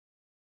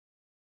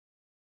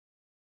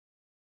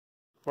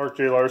Mark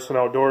J. Larson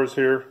Outdoors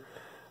here.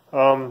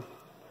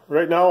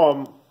 Right now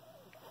I'm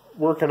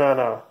working on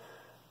a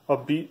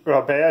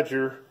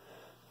badger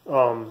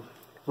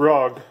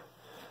rug.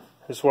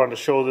 I just wanted to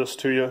show this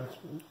to you.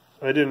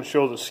 I didn't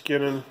show the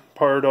skinning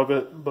part of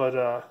it, but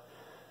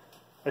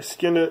I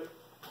skinned it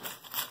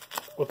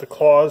with the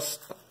claws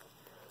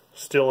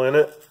still in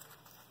it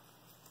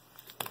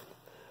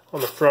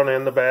on the front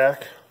and the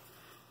back.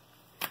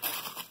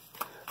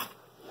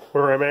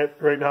 Where I'm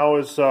at right now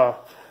is I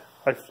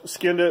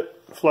skinned it,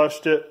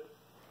 flushed it,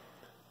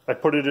 I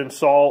put it in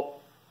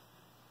salt.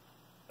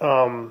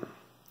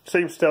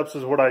 Same steps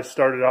as what I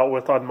started out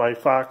with on my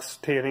fox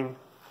tanning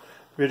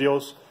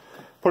videos.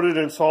 Put it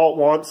in salt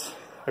once.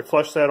 I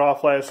flushed that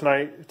off last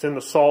night. It's in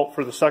the salt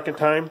for the second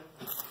time.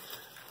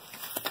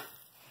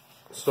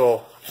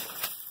 So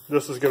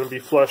this is going to be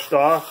flushed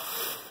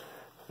off.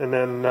 And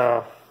then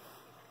we're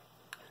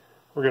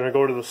going to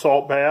go to the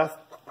salt bath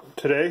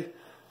today.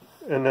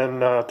 And then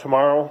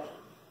tomorrow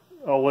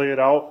I'll lay it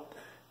out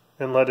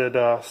and let it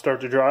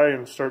start to dry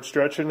and start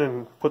stretching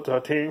and put the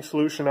tanning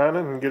solution on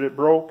it and get it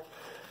broke.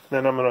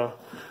 Then I'm going to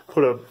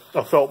put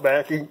a felt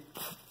backing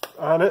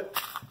on it.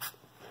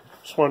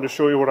 Just wanted to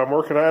show you what I'm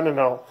working on, and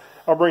I'll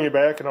bring you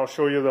back and I'll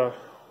show you the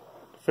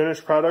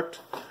finished product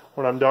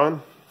when I'm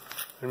done.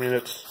 I mean,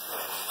 it's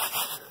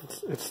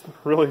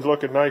really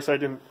looking nice. I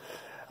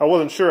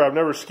wasn't sure. I've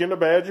never skinned a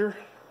badger,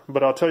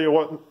 but I'll tell you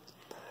what,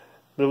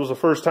 this was the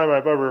first time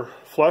I've ever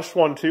fleshed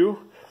one too,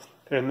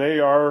 and they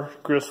are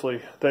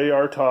gristly. They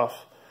are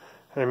tough.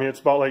 I mean, it's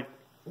about like,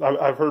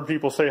 I've heard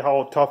people say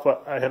how tough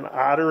an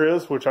otter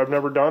is, which I've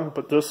never done,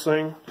 but this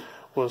thing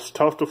was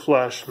tough to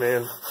flesh,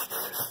 man.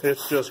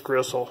 It's just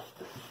gristle.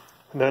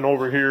 And then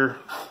over here,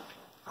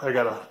 I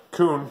got a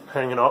coon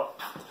hanging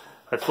up.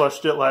 I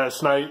fleshed it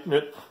last night, and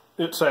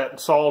it sat in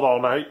salt all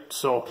night,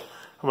 so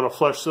I'm going to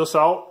flesh this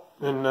out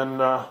and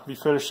then be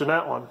finishing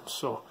that one.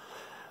 So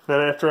then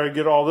after I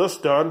get all this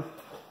done,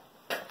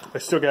 I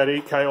still got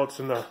 8 coyotes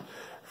in the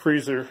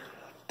freezer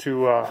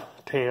to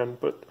tan,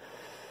 but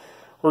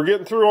we're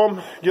getting through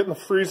them, getting the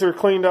freezer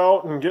cleaned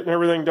out and getting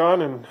everything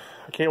done, and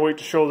I can't wait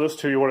to show this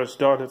to you when it's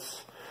done.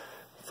 It's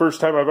the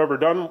first time I've ever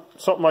done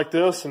something like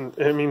this, and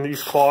I mean,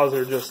 these claws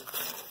are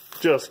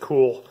just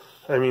cool.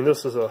 I mean,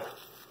 this is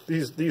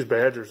these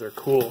badgers are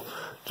cool.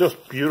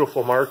 Just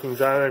beautiful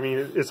markings on it. I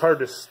mean, it's hard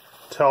to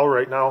tell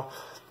right now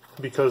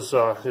because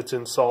it's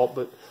in salt,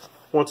 but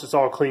once it's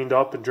all cleaned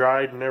up and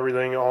dried and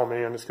everything, oh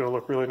man, it's going to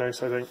look really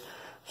nice, I think.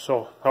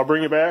 So I'll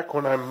bring you back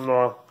when I'm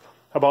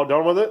about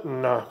done with it,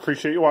 and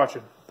appreciate you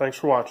watching. Thanks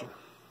for watching.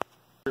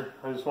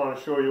 I just want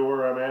to show you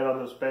where I'm at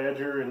on this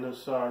badger and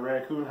this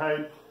raccoon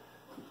hide.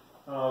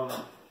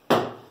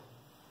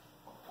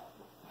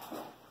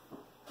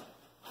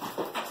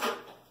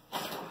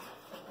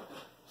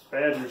 This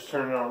badger's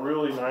turning out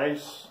really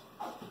nice.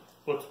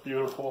 Looks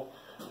beautiful.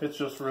 It's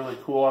just really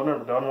cool. I've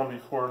never done one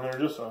before, and they're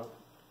just a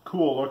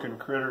cool looking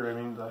critter. I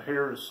mean, the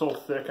hair is so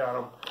thick on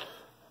them.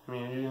 I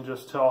mean, you can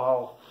just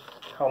tell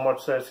how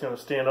much that's going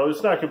to stand out.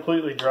 It's not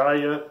completely dry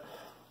yet.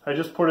 I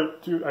just put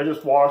it through, I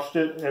just washed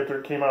it after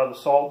it came out of the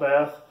salt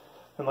bath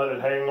and let it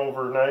hang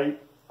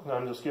overnight. And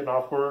I'm just getting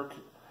off work.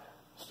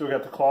 Still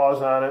got the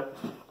claws on it.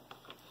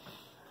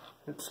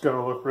 It's going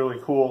to look really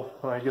cool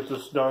when I get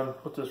this done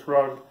with this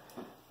rug.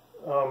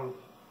 I'm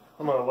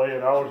going to lay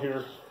it out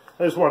here.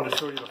 I just wanted to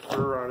show you the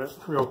fur on it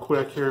real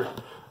quick here.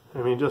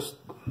 I mean, it's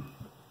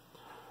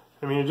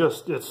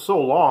so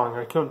long.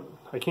 I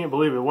can't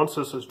believe it. Once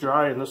this is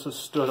dry and this is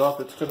stood up,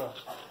 it's going to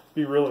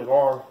be really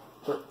long.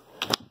 But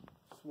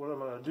what I'm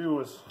going to do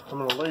is I'm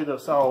going to lay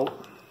this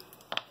out,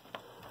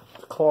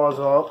 the claws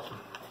up,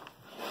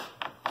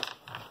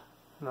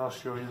 and I'll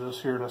show you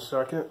this here in a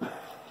second.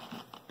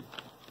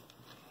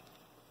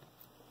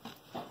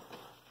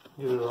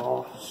 Get it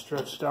all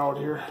stretched out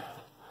here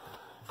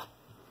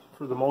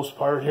for the most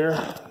part here.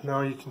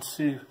 Now you can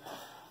see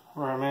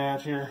where I'm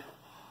at here.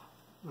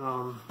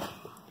 Got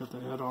the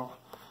head all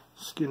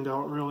skinned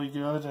out really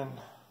good,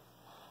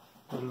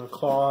 and the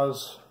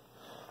claws.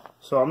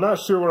 So I'm not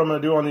sure what I'm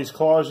going to do on these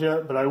claws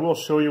yet, but I will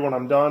show you when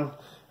I'm done.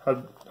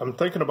 I'm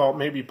thinking about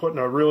maybe putting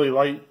a really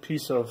light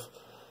piece of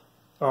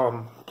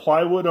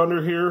plywood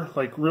under here,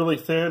 like really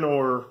thin,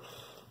 or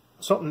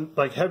something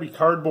like heavy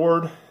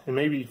cardboard, and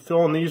maybe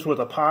filling these with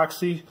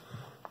epoxy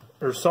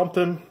or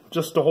something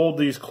just to hold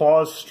these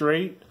claws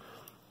straight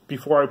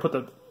before I put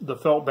the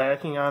felt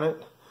backing on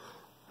it,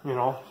 you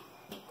know.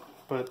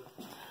 But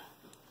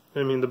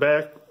I mean, the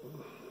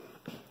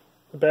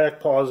back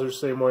paws are the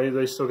same way.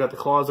 They still got the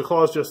claws. The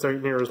claws just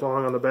aren't near as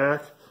long on the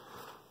back.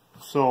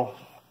 So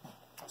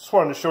just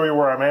wanted to show you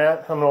where I'm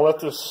at. I'm gonna let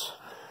this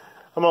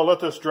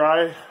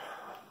dry.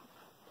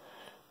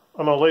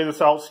 I'm gonna lay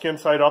this out skin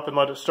side up and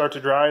let it start to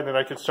dry, and then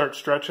I can start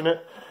stretching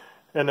it.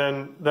 And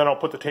then I'll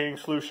put the tanning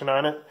solution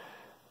on it,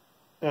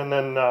 and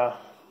then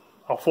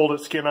I'll fold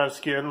it skin on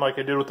skin like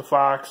I did with the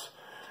fox,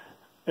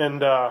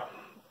 and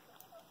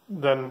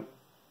then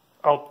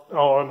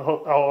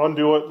I'll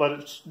undo it, let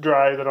it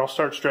dry, then I'll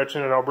start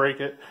stretching it and I'll break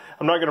it.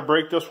 I'm not going to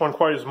break this one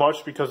quite as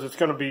much because it's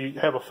going to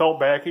have a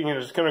felt backing and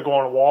it's going to go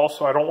on a wall,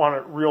 so I don't want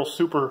it real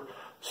super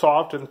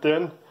soft and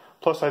thin.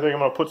 Plus, I think I'm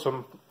going to put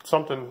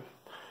something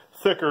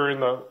thicker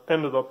in the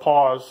end of the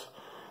paws.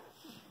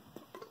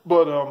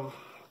 But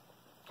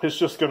it's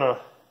just gonna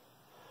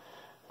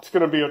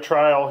be a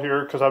trial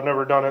here because I've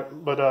never done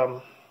it.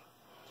 But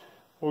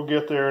we'll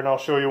get there, and I'll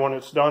show you when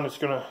it's done. It's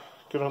gonna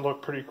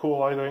look pretty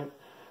cool, I think.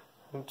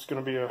 It's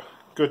gonna be a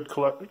good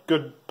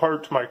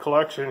part to my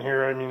collection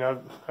here. I mean,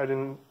 I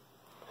don't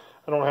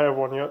have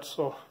one yet,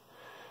 so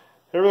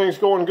everything's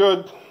going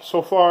good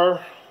so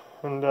far,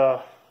 and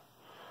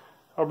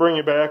I'll bring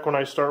you back when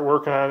I start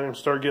working on it and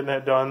start getting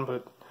that done.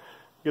 But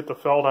get the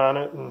felt on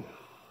it, and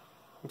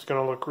it's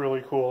gonna look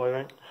really cool, I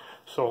think.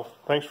 So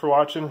thanks for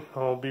watching.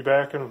 I'll be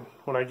back, and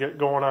when I get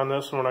going on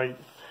this, and when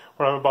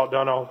I'm about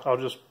done, I'll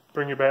just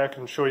bring you back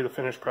and show you the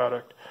finished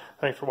product.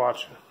 Thanks for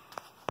watching.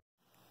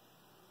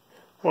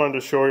 Wanted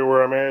to show you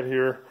where I'm at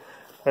here.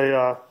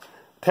 I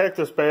tacked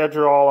this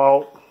badger all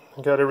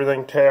out. Got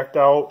everything tacked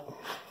out.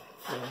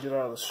 Get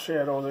out of the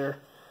shadow there.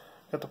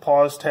 Got the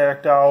paws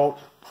tacked out.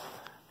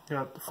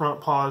 Got the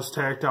front paws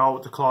tacked out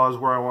with the claws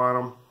where I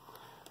want them.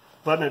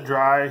 Letting it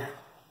dry.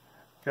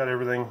 Got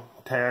everything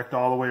tacked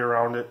all the way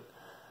around it.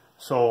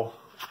 So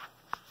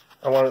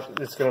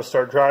it's going to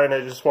start drying.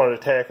 I just wanted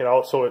to tack it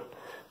out so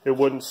it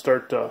wouldn't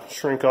start to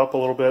shrink up a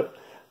little bit.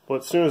 But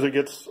as soon as it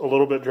gets a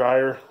little bit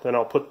drier, then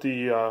I'll put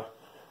the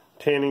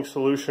tanning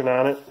solution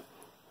on it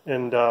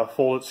and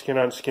fold it skin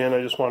on skin.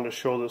 I just wanted to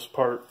show this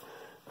part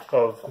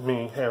of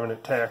me having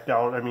it tacked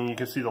out. I mean, you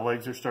can see the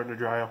legs are starting to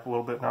dry up a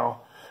little bit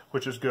now,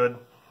 which is good,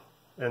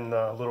 and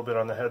a little bit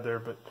on the head there.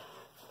 But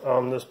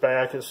this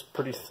back is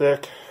pretty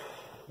thick,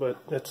 but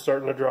it's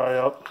starting to dry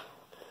up.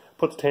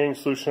 Put the tanning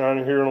solution on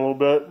it here in a little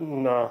bit,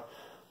 and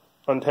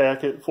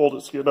untack it, fold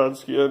it skin on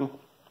skin,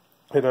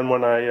 and then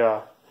when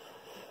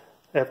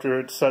after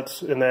it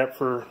sets in that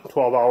for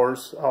 12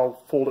 hours,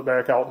 I'll fold it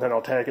back out, and then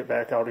I'll tack it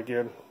back out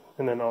again,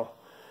 and then I'll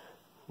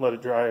let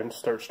it dry and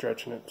start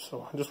stretching it.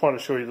 So I just wanted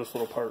to show you this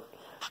little part.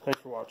 Thanks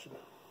for watching.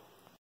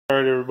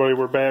 Alright everybody,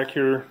 we're back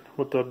here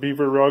with the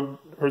beaver rug,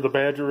 or the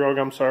badger rug,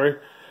 I'm sorry,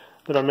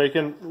 that I'm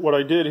making. What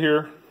I did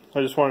here,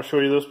 I just want to show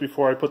you this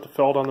before I put the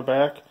felt on the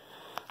back.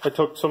 I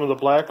took some of the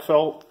black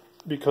felt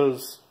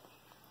because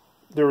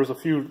there was a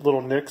few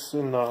little nicks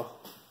in the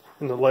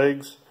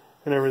legs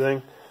and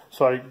everything.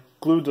 So I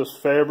glued this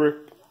fabric,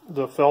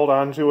 the felt,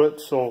 onto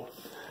it. So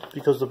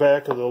because the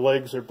back of the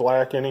legs are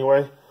black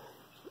anyway,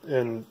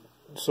 and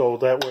so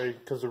that way,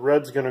 because the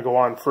red's going to go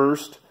on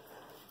first,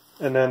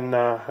 and then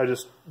I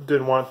just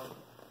didn't want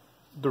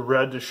the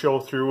red to show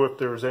through if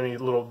there was any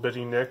little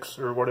bitty nicks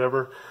or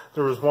whatever.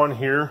 There was one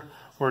here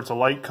where it's a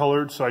light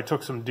colored, so I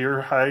took some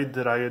deer hide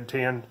that I had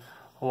tanned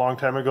a long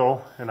time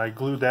ago, and I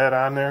glued that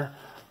on there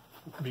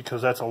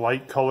because that's a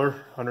light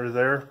color under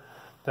there.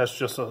 That's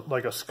just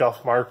like a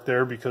scuff mark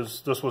there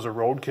because this was a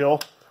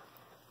roadkill.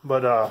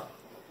 But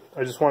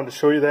I just wanted to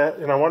show you that,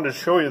 and I wanted to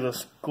show you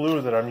this glue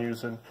that I'm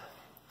using.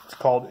 It's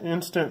called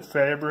Instant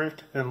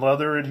Fabric and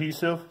Leather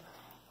Adhesive.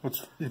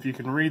 Which, if you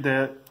can read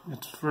that,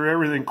 it's for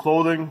everything: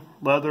 clothing,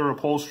 leather,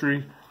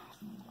 upholstery.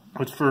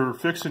 It's for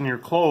fixing your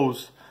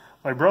clothes.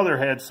 My brother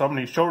had some, and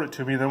he showed it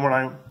to me. Then when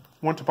I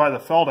went to buy the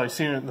felt, I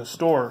seen it in the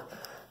store.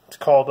 It's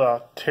called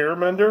Tear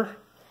Mender,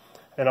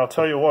 and I'll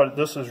tell you what,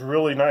 this is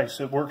really nice.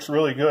 It works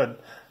really good.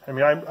 I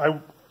mean, I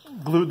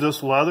glued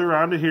this leather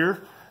onto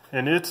here,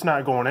 and it's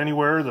not going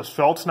anywhere. This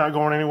felt's not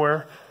going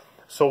anywhere.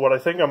 So what I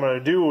think I'm going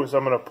to do is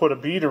I'm going to put a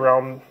bead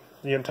around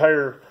the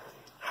entire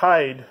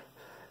hide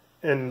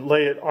and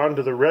lay it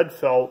onto the red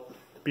felt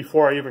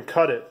before I even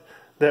cut it.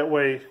 That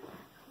way,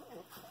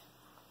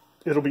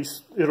 it'll be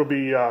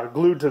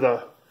glued to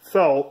the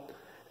felt,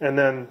 and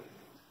then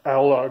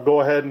I'll go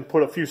ahead and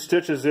put a few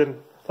stitches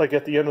in, like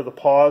at the end of the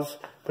paws,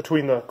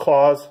 between the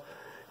claws,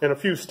 and a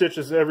few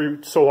stitches every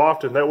so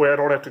often. That way I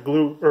don't have to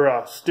glue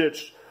or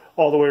stitch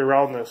all the way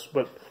around this.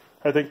 But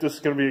I think this is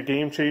going to be a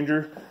game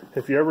changer.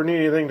 If you ever need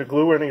anything to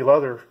glue any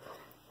leather,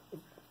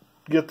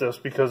 get this,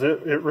 because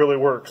it really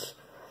works.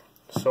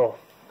 So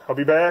I'll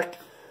be back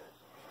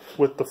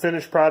with the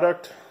finished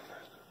product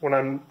when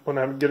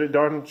I get it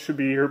done. It should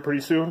be here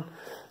pretty soon,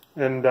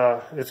 and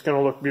it's going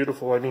to look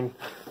beautiful. I mean,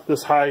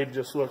 this hide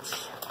just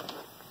looks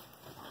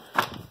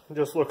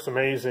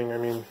amazing. I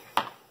mean,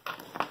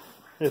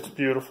 it's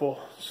beautiful.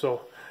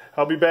 So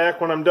I'll be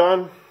back when I'm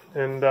done,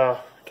 and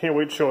can't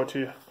wait to show it to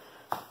you.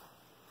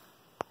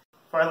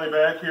 Finally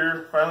back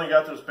here. Finally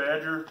got this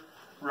badger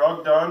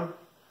rug done.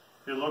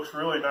 It looks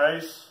really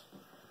nice.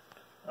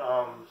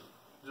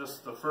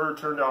 Just the fur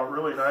turned out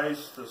really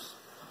nice.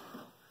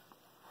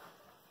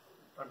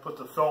 I put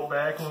the felt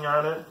backing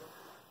on it.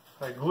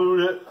 I glued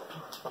it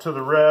to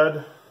the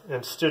red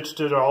and stitched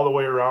it all the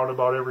way around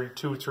about every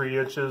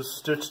 2-3 inches,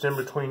 stitched in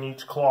between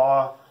each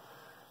claw.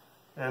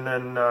 And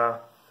then the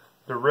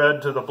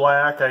red to the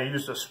black, I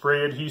used a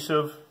spray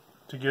adhesive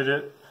to get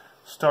it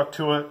stuck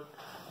to it.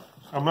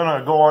 I'm going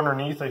to go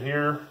underneath of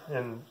here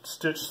and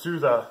stitch through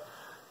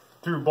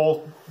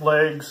both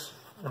legs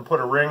and put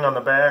a ring on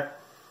the back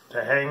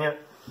to hang it.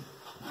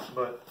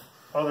 But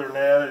other than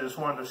that, I just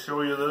wanted to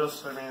show you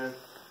this. I mean,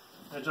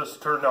 it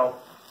just turned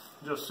out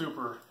just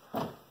super.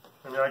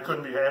 I I mean, I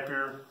couldn't be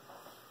happier.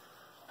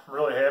 I'm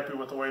really happy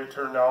with the way it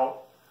turned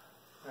out,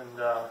 and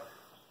I'm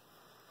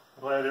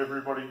glad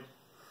everybody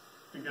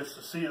who gets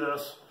to see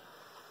this,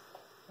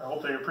 I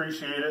hope they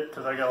appreciate it,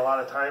 because I got a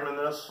lot of time in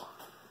this.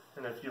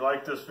 And if you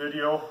like this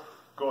video,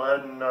 go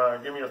ahead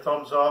and give me a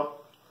thumbs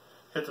up,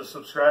 hit the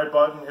subscribe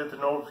button, hit the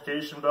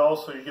notification bell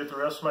so you get the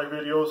rest of my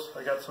videos.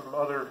 I got some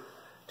other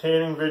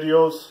tanning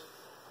videos.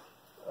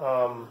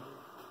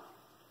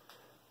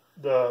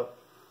 The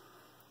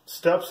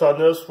steps on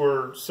this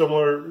were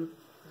similar,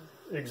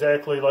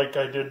 exactly like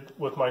I did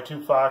with my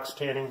 2 Fox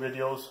tanning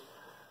videos.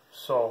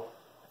 So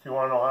if you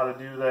want to know how to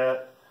do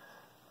that,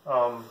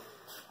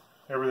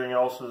 everything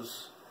else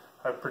is,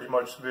 I've pretty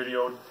much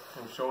videoed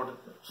and showed it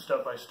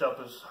step by step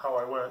is how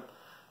I went.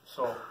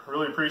 So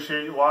really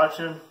appreciate you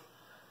watching.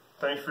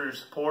 Thanks for your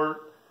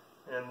support,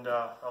 and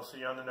I'll see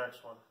you on the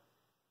next one.